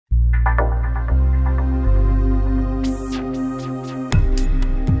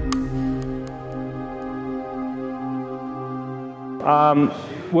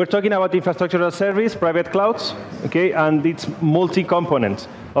We're talking about infrastructure as a service, private clouds, okay, and it's multi-component.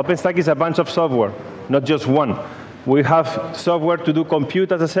 OpenStack is a bunch of software, not just one. We have software to do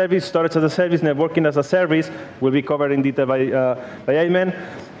compute as a service, storage as a service, networking as a service. Will be covered in detail by Ayman.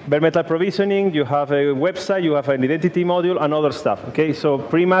 Bare metal provisioning, you have a website, you have an identity module, and other stuff. Okay, so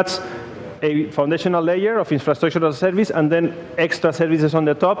pretty much a foundational layer of infrastructure as a service, and then extra services on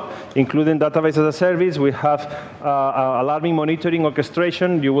the top, including database as a service. We have alarming, monitoring,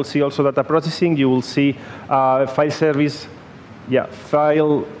 orchestration. You will see also data processing. You will see file service,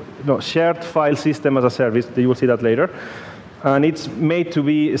 shared file system as a service. You will see that later. And it's made to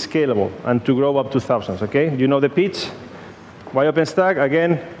be scalable and to grow up to thousands. Okay, you know the pitch. Why OpenStack?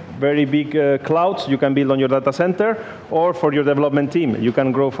 Again, very big clouds you can build on your data center, or for your development team. You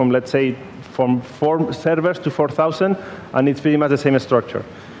can grow from, let's say, from 4 servers to 4,000, and it's pretty much the same structure.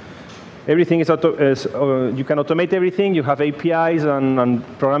 Everything is, you can automate everything. You have APIs and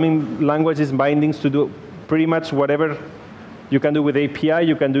programming languages, bindings to do pretty much whatever you can do with API.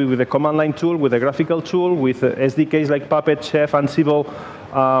 You can do it with a command line tool, with a graphical tool, with SDKs like Puppet, Chef, Ansible,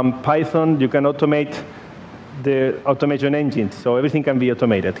 Python. You can automate the automation engines, so everything can be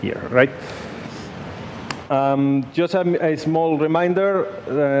automated here, right? Just a small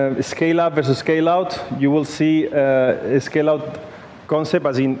reminder, scale up versus scale out. You will see a scale out concept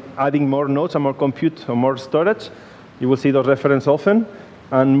as in adding more nodes and more compute or more storage. You will see those referenced often.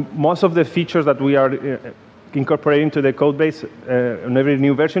 And most of the features that we are incorporating to the code base on every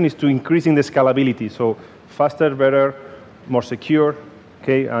new version is to increasing the scalability. So faster, better, more secure,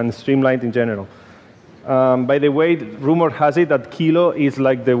 okay, and streamlined in general. By the way, rumor has it that Kilo is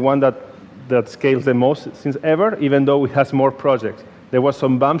like the one that scales the most since ever, even though it has more projects. There was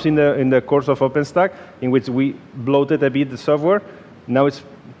some bumps in the course of OpenStack in which we bloated a bit the software. Now it's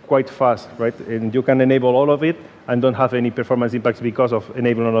quite fast, right? And you can enable all of it and don't have any performance impacts because of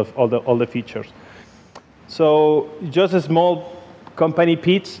enabling all the features. So just a small company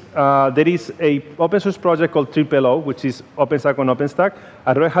pitch. There is a open source project called OO, which is OpenStack on OpenStack.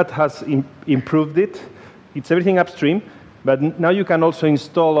 And Red Hat has improved it. It's everything upstream, but now you can also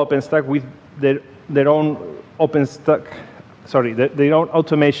install OpenStack with their own OpenStack, their own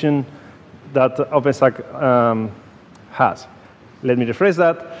automation that OpenStack has. Let me rephrase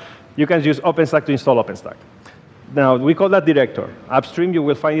that. You can use OpenStack to install OpenStack. Now, we call that director. Upstream, you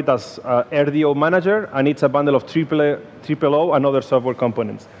will find it as RDO manager, and it's a bundle of OO and other software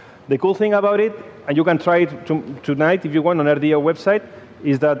components. The cool thing about it, and you can try it tonight if you want on RDO website,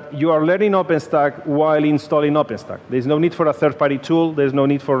 is that you are learning OpenStack while installing OpenStack. There's no need for a third-party tool. There's no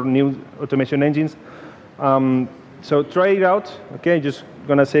need for new automation engines. So try it out. Okay, just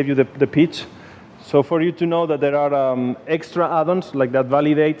going to save you the pitch. So for you to know that there are extra add-ons like that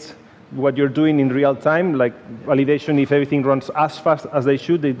validates what you're doing in real time, like validation if everything runs as fast as they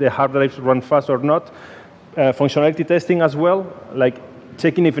should, the hard drives run fast or not. Functionality testing as well, like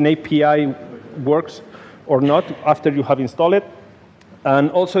checking if an API works or not after you have installed it.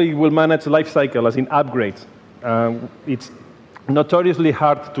 And also it will manage lifecycle, as in upgrades. It's notoriously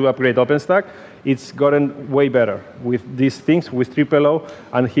hard to upgrade OpenStack. It's gotten way better with these things, with OO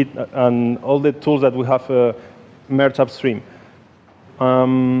and all the tools that we have merged upstream.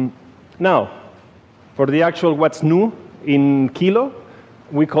 Now, for the actual what's new in Kilo,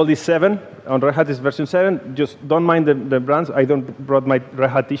 we call this 7. On Red Hat is version 7. Just don't mind the brands. I don't brought my Red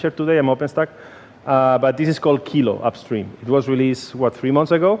Hat t-shirt today. I'm OpenStack. But this is called Kilo upstream. It was released, 3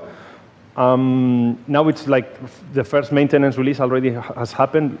 months ago? Now it's like the first maintenance release already has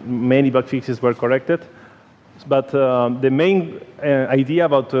happened. Many bug fixes were corrected. But the main idea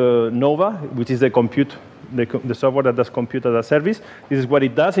about Nova, which is the compute, the software that does compute as a service, this is what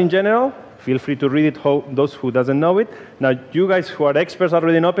it does in general. Feel free to read it, those who doesn't know it. Now, you guys who are experts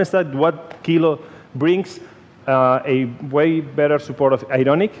already in OpenStack, what Kilo brings, a way better support of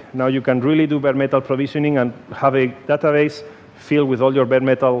Ironic. Now you can really do bare metal provisioning and have a database filled with all your bare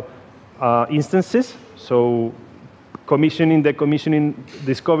metal instances. So commissioning, decommissioning,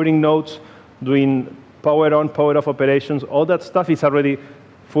 discovering nodes, doing power on, power off operations, all that stuff is already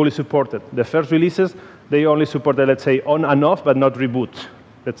fully supported. The first releases, they only supported, let's say, on and off, but not reboot,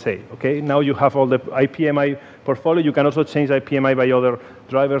 let's say. Okay, now you have all the IPMI portfolio. You can also change IPMI by other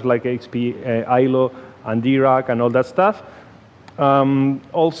drivers like HP, ILO, and DRAC, and all that stuff.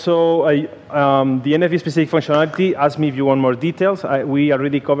 Also, the NFV-specific functionality, ask me if you want more details. We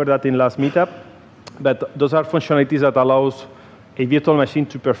already covered that in last meetup. But those are functionalities that allows a virtual machine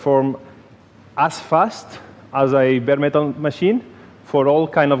to perform as fast as a bare metal machine for all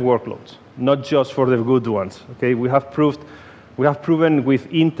kind of workloads, not just for the good ones. Okay, we have proved We have proven with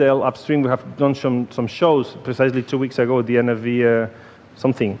Intel upstream, we have done some shows precisely 2 weeks ago at the NFV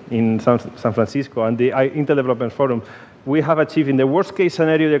something in San Francisco and the Intel Development Forum. We have achieved, in the worst case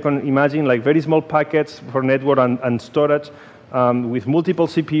scenario, you can imagine like very small packets for network and storage with multiple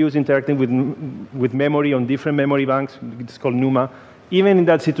CPUs interacting with memory on different memory banks. It's called NUMA. Even in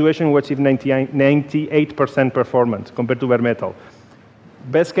that situation, we achieve 98% performance compared to bare metal.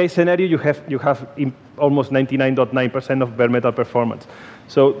 Best case scenario, you have almost 99.9% of bare metal performance.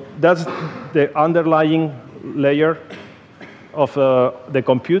 So that's the underlying layer of the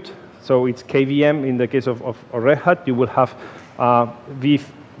compute. So it's KVM in the case of Red Hat. You will have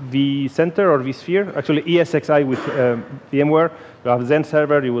vCenter or vSphere, actually ESXi with VMware. You have Zen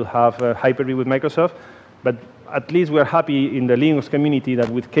Server. You will have Hyper-V with Microsoft. But at least we're happy in the Linux community that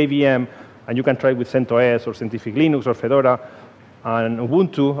with KVM, and you can try with CentOS or Scientific Linux or Fedora, and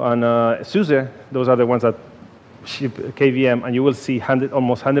Ubuntu and SUSE, those are the ones that ship KVM, and you will see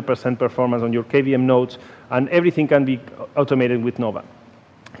almost 100% performance on your KVM nodes, and everything can be automated with Nova.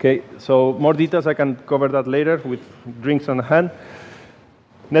 Okay, so more details, I can cover that later with drinks on hand.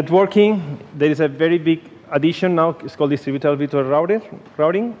 Networking, there is a very big addition now. It's called distributed virtual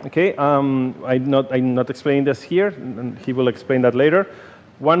routing. Okay, I'm not explaining this here, and he will explain that later.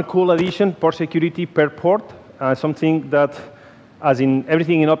 One cool addition, port security per port, something that, as in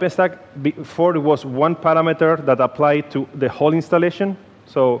everything in OpenStack, before it was one parameter that applied to the whole installation.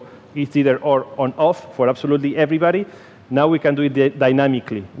 So it's either or on off for absolutely everybody. Now we can do it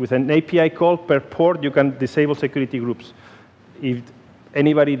dynamically. With an API call per port, you can disable security groups. If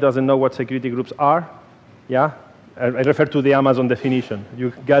anybody doesn't know what security groups are, yeah, I refer to the Amazon definition.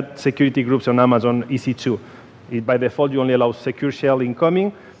 You got security groups on Amazon EC2. By default, you only allow secure shell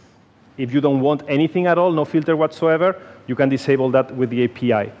incoming. If you don't want anything at all, no filter whatsoever, you can disable that with the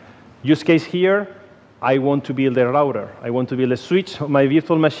API. Use case here, I want to build a router. I want to build a switch on my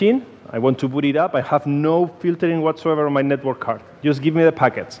virtual machine. I want to boot it up. I have no filtering whatsoever on my network card. Just give me the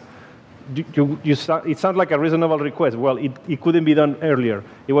packets. It sounds like a reasonable request. Well, it couldn't be done earlier.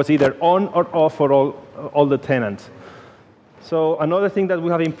 It was either on or off for all the tenants. So another thing that we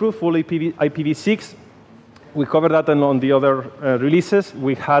have improved, full IPv6. We covered that on the other releases.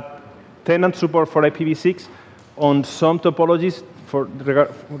 We had tenant support for IPv6 on some topologies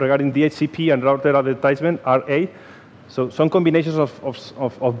regarding DHCP and router advertisement, RA. So some combinations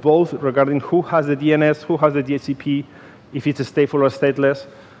of both regarding who has the DNS, who has the DHCP, if it's stateful or stateless.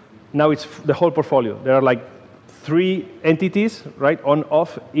 Now it's the whole portfolio. There are like 3 entities, right, on,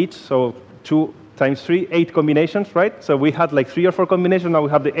 off each. So 2 times 3, 8 combinations, right? So we had like 3 or 4 combinations. Now we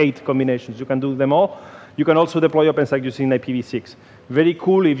have the 8 combinations. You can do them all. You can also deploy OpenStack using IPv6. Very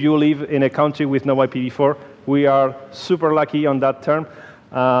cool if you live in a country with no IPv4. We are super lucky on that term.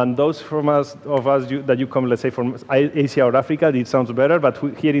 And those of us that you come, let's say, from Asia or Africa, it sounds better. But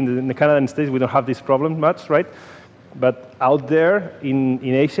here in the Canada and States, we don't have this problem much, right? But out there in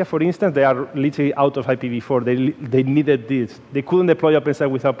Asia, for instance, they are literally out of IPv4. They needed this. They couldn't deploy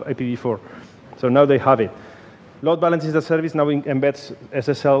OpenStack without IPv4. So now they have it. Load balances as a service now embeds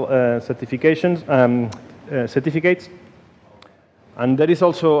SSL certificates. And there is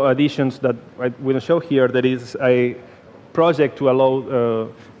also additions that I will show here. There is a project to allow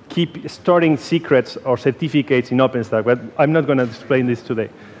keep storing secrets or certificates in OpenStack, but I'm not going to explain this today.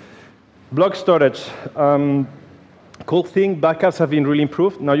 Block storage. Cool thing, backups have been really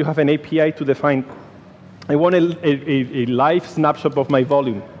improved. Now you have an API to define, I want a live snapshot of my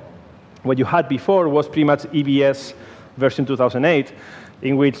volume. What you had before was pretty much EBS version 2008,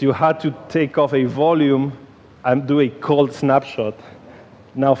 in which you had to take off a volume and do a cold snapshot.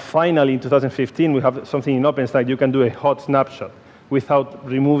 Now, finally, in 2015, we have something in OpenStack. You can do a hot snapshot without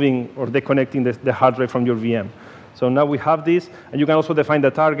removing or disconnecting the hard drive from your VM. So now we have this, and you can also define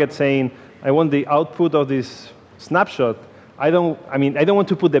the target saying, I want the output of this snapshot. I don't want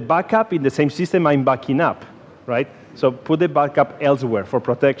to put the backup in the same system I'm backing up, right? So put the backup elsewhere for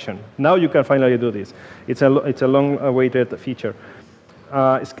protection. Now you can finally do this. It's a long-awaited feature.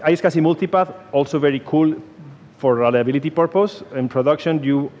 iSCSI multipath, also very cool for reliability purpose. In production,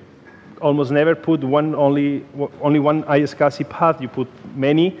 you almost never put only one iSCSI path. You put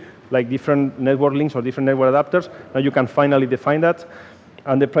many, like different network links or different network adapters. Now you can finally define that.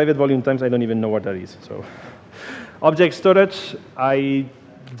 And the private volume times, I don't even know what that is. So, object storage, I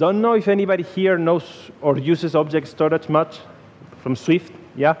don't know if anybody here knows or uses object storage much from Swift.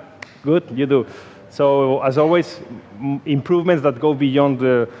 Yeah, good, you do. So as always, improvements that go beyond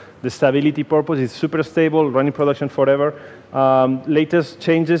the stability purpose. It's super stable, running production forever. Latest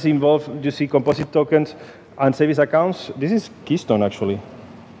changes involve, you see, composite tokens and service accounts. This is Keystone, actually.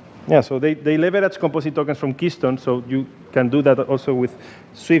 Yeah, so they leverage composite tokens from Keystone, so you can do that also with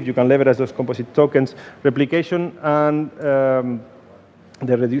Swift. You can leverage those composite tokens, replication, and the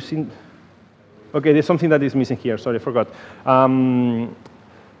reducing. Okay, there's something that is missing here. Sorry, I forgot.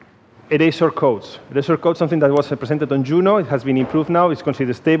 Erasure codes. Erasure code, something that was presented on Juno. It has been improved now. It's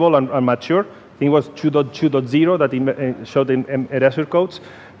considered stable and mature. I think it was 2.2.0 that showed erasure codes.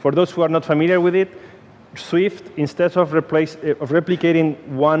 For those who are not familiar with it, Swift, instead of replicating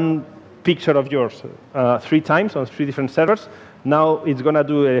one picture of yours 3 times on 3 different servers, now it's going to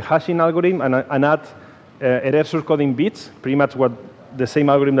do a hashing algorithm and add erasure coding bits, pretty much what the same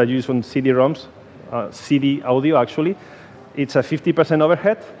algorithm that you use on CD-ROMs, CD audio actually. It's a 50%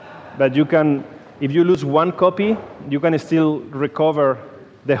 overhead, but you can, if you lose one copy, you can still recover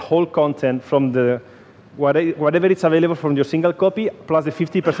the whole content from the whatever is available from your single copy, plus the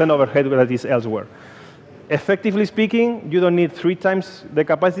 50% overhead that is elsewhere. Effectively speaking, you don't need 3 times the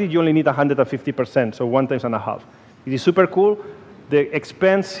capacity, you only need 150%, so 1.5 times. It is super cool. The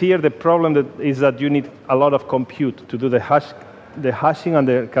expense here, the problem is that you need a lot of compute to do the hashing and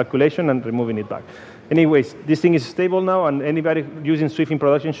the calculation and removing it back. Anyways, this thing is stable now, and anybody using Swift in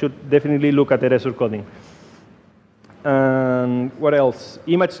production should definitely look at erasure coding. And what else?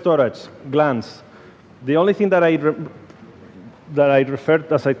 Image storage, glance. The only thing that I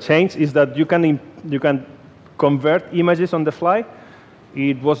referred as a change is that you can convert images on the fly.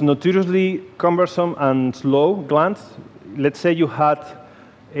 It was notoriously cumbersome and slow, glance. Let's say you had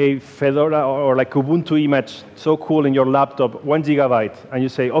a Fedora or like Ubuntu image so cool in your laptop, 1 gigabyte, and you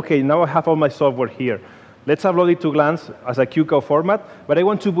say, okay, now I have all my software here. Let's upload it to Glance as a QCOW format, but I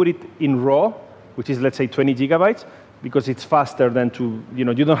want to put it in RAW, which is, let's say, 20 gigabytes, because it's faster than to, you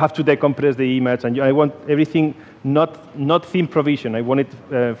don't have to decompress the image, and I want everything not theme provision. I want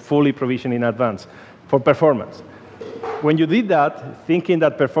it fully provisioned in advance for performance. When you did that, thinking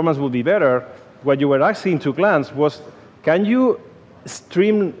that performance would be better, what you were asking to Glance was, can you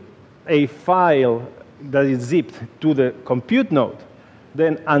stream a file that is zipped to the compute node,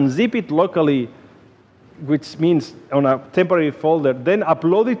 then unzip it locally, which means on a temporary folder, then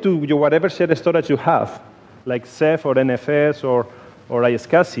upload it to your whatever shared storage you have, like Ceph or NFS or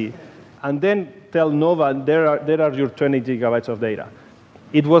iSCSI, and then tell Nova, there are your 20 gigabytes of data.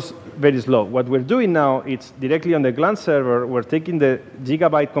 It was very slow. What we're doing now, it's directly on the Glance server, we're taking the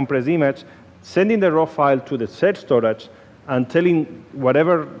gigabyte compressed image, sending the raw file to the shared storage, and telling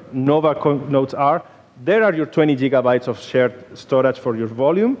whatever Nova nodes are, there are your 20 gigabytes of shared storage for your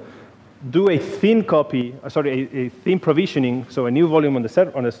volume. Do a thin copy, a thin provisioning, so a new volume on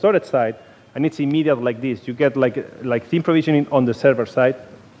the storage side, and it's immediate like this. You get like thin provisioning on the server side.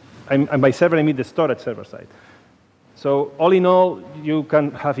 And by server, I mean the storage server side. So all in all, you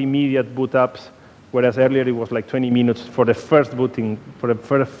can have immediate boot ups, whereas earlier it was like 20 minutes for the first booting, for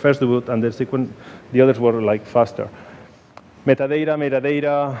the first boot, and the others were like faster. Metadata,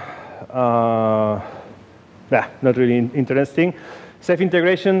 not really interesting. Ceph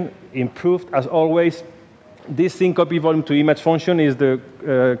integration improved as always. This thin copy volume to image function is the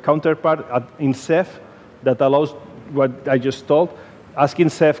counterpart in Ceph that allows what I just told. Asking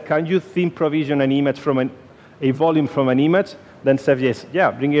Ceph, can you thin provision an image from a volume from an image? Then Ceph, yes,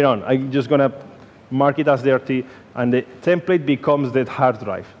 yeah, bring it on. I'm just going to mark it as dirty, and the template becomes the hard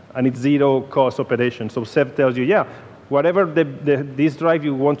drive, and it's zero cost operation. So Ceph tells you, yeah, whatever this drive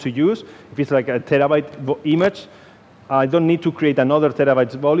you want to use, if it's like a terabyte image, I don't need to create another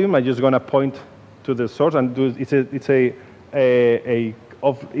terabyte volume. I'm just going to point to the source and do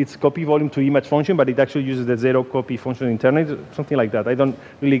it's copy volume to image function, but it actually uses the zero copy function internally, something like that. I don't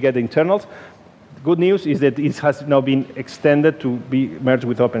really get the internals. Good news is that it has now been extended to be merged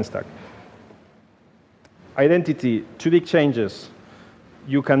with OpenStack. Identity, 2 big changes.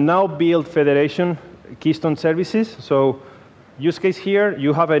 You can now build federation Keystone services. So use case here,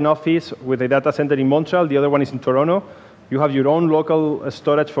 you have an office with a data center in Montreal, the other one is in Toronto. You have your own local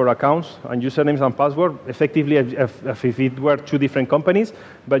storage for accounts and usernames and password, effectively if it were 2 different companies,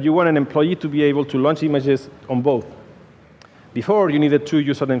 but you want an employee to be able to launch images on both. Before, you needed 2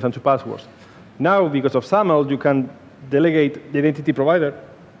 usernames and 2 passwords. Now, because of SAML, you can delegate the identity provider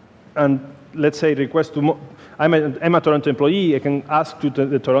and, let's say, request to, I'm a Toronto employee, I can ask to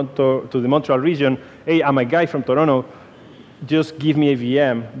the Montreal region, hey, I'm a guy from Toronto, just give me a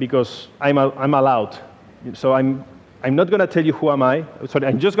VM because I'm allowed. So I'm not going to tell you who am I. Sorry,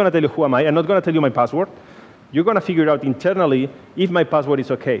 I'm just going to tell you who am I. I'm not going to tell you my password. You're going to figure out internally if my password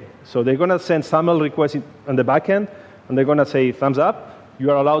is OK. So they're going to send SAML requests on the back end, and they're going to say, thumbs up. You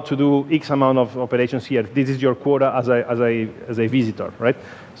are allowed to do X amount of operations here. This is your quota as a visitor, right?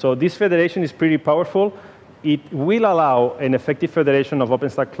 So this federation is pretty powerful. it will allow an effective federation of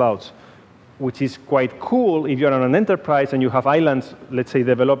OpenStack clouds, which is quite cool if you're on an enterprise and you have islands, let's say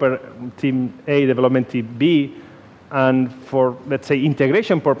developer team A, development team B, and for, let's say,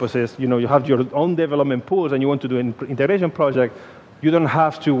 integration purposes, you have your own development pools and you want to do an integration project, you don't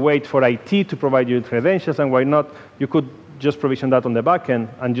have to wait for IT to provide you credentials and why not. You could just provision that on the back end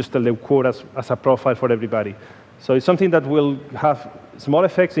and just tell them quote as a profile for everybody. So it's something that will have small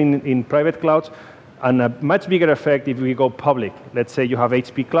effects in private clouds and a much bigger effect if we go public. Let's say you have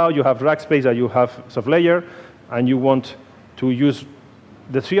HP Cloud, you have Rackspace, and you have SoftLayer, and you want to use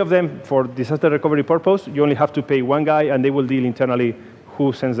the three of them for disaster recovery purpose. You only have to pay one guy, and they will deal internally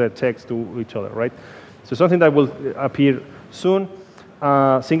who sends the checks to each other, right? So something that will appear soon.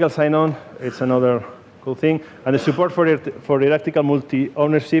 Single sign-on, it's another cool thing. And the support for hierarchical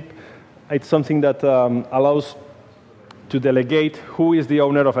multi-ownership, it's something that allows to delegate who is the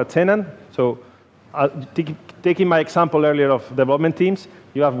owner of a tenant. So taking my example earlier of development teams,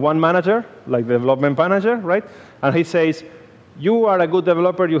 you have one manager, like the development manager, right? And he says, you are a good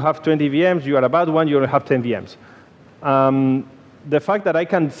developer, you have 20 VMs, you are a bad one, you only have 10 VMs. The fact that I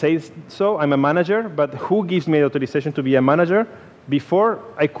can say so, I'm a manager, but who gives me the authorization to be a manager? Before,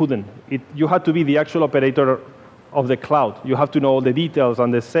 I couldn't. You had to be the actual operator of the cloud. You have to know all the details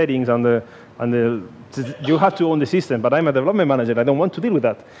and the settings you have to own the system, but I'm a development manager. I don't want to deal with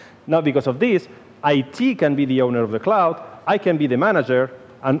that. Now, because of this, IT can be the owner of the cloud. I can be the manager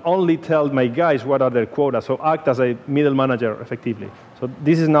and only tell my guys what are their quotas, so act as a middle manager effectively. So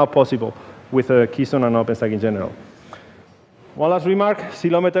this is now possible with Keystone and OpenStack in general. One last remark,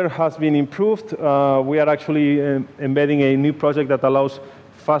 Ceilometer has been improved. We are actually embedding a new project that allows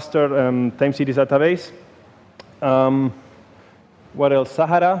faster time series database. What else?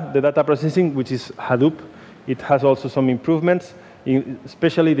 Sahara, the data processing, which is Hadoop. It has also some improvements,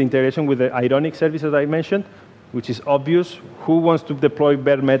 especially the integration with the Ironic services I mentioned, which is obvious. Who wants to deploy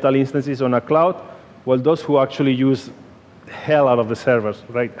bare metal instances on a cloud? Well, those who actually use the hell out of the servers,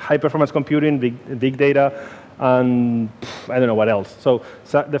 right? High performance computing, big data, and I don't know what else. So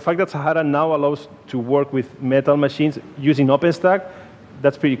the fact that Sahara now allows to work with metal machines using OpenStack,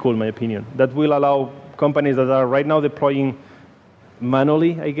 that's pretty cool in my opinion. That will allow companies that are right now deploying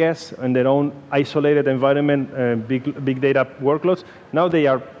manually, I guess, in their own isolated environment, big data workloads. Now they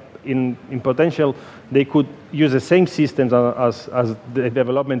are in potential, they could use the same systems as the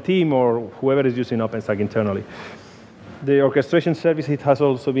development team or whoever is using OpenStack internally. The orchestration service, it has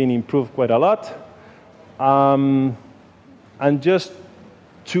also been improved quite a lot. And just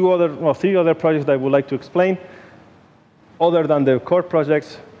three other projects that I would like to explain, other than the core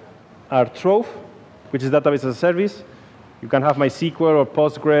projects, are Trove, which is database as a service. You can have MySQL or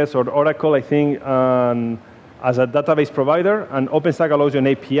Postgres or Oracle, I think, as a database provider. And OpenStack allows you an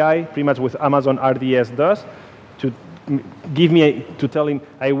API, pretty much with Amazon RDS does, to tell him,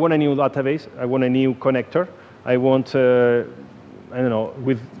 I want a new database, I want a new connector, I want, I don't know,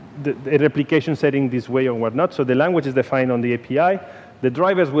 with the replication setting this way or whatnot. So the language is defined on the API. The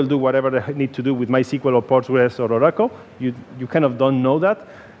drivers will do whatever they need to do with MySQL or Postgres or Oracle. You kind of don't know that.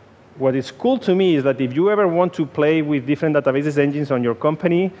 What is cool to me is that if you ever want to play with different databases engines on your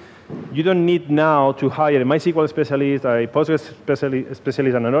company, you don't need now to hire a MySQL specialist, a Postgres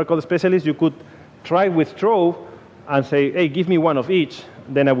specialist, and an Oracle specialist. You could try with Trove and say, hey, give me one of each.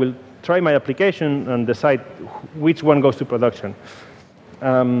 Then I will try my application and decide which one goes to production.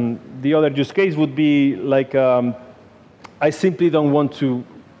 The other use case would be like, I simply don't want to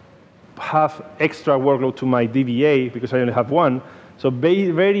have extra workload to my DBA because I only have one. So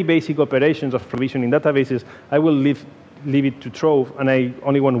very basic operations of provisioning databases, I will leave it to Trove, and I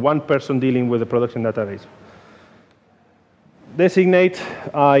only want one person dealing with the production database. Designate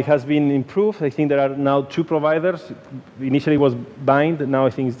it has been improved. I think there are now 2 providers. Initially it was Bind, now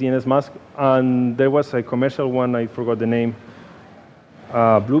I think it's DNSMask, and there was a commercial one, I forgot the name,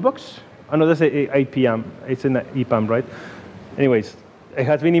 Bluebox? Oh no, that's a IPM. It's an EPAM, right? Anyways, it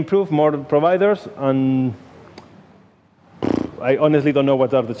has been improved, more providers, and I honestly don't know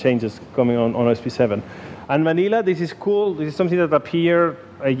what are the changes coming on SP7. And Manila, this is cool. This is something that appeared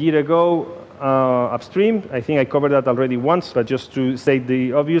a year ago upstream. I think I covered that already once, but just to state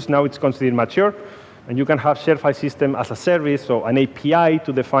the obvious, now it's considered mature. And you can have shared file system as a service, so an API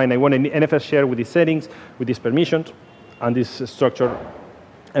to define, I want an NFS share with these settings, with these permissions, and this structure.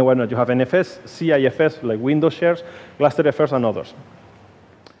 And whatnot. You have NFS, CIFS, like Windows shares, ClusterFS, and others.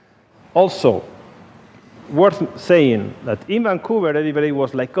 Also, worth saying that in Vancouver, everybody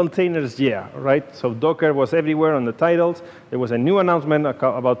was like, containers, yeah, right? So Docker was everywhere on the titles. There was a new announcement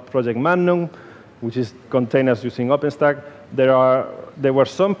about Project Magnum, which is containers using OpenStack. There were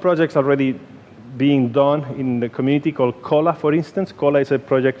some projects already being done in the community called Cola, for instance. Cola is a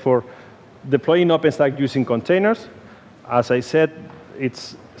project for deploying OpenStack using containers. As I said,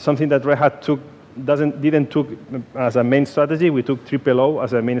 it's something that Red Hat didn't took as a main strategy. We took OOO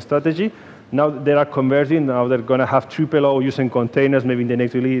as a main strategy. Now they are converting. Now they're going to have OOO using containers maybe in the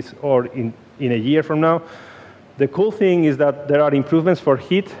next release or in a year from now. The cool thing is that there are improvements for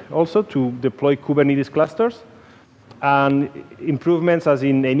Heat also to deploy Kubernetes clusters, and improvements as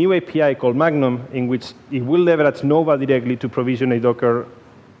in a new API called Magnum, in which it will leverage Nova directly to provision a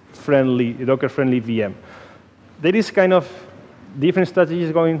Docker-friendly VM. There is kind of different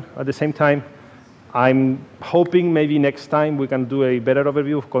strategies going at the same time. I'm hoping maybe next time we can do a better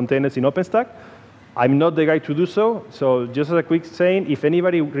overview of containers in OpenStack. I'm not the guy to do so, so just as a quick saying, if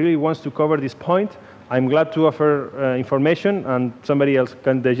anybody really wants to cover this point, I'm glad to offer information, and somebody else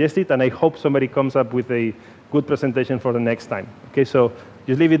can digest it, and I hope somebody comes up with a good presentation for the next time. Okay, so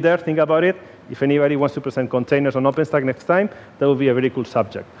just leave it there, think about it. If anybody wants to present containers on OpenStack next time, that will be a very cool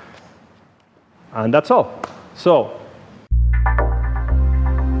subject. And that's all. So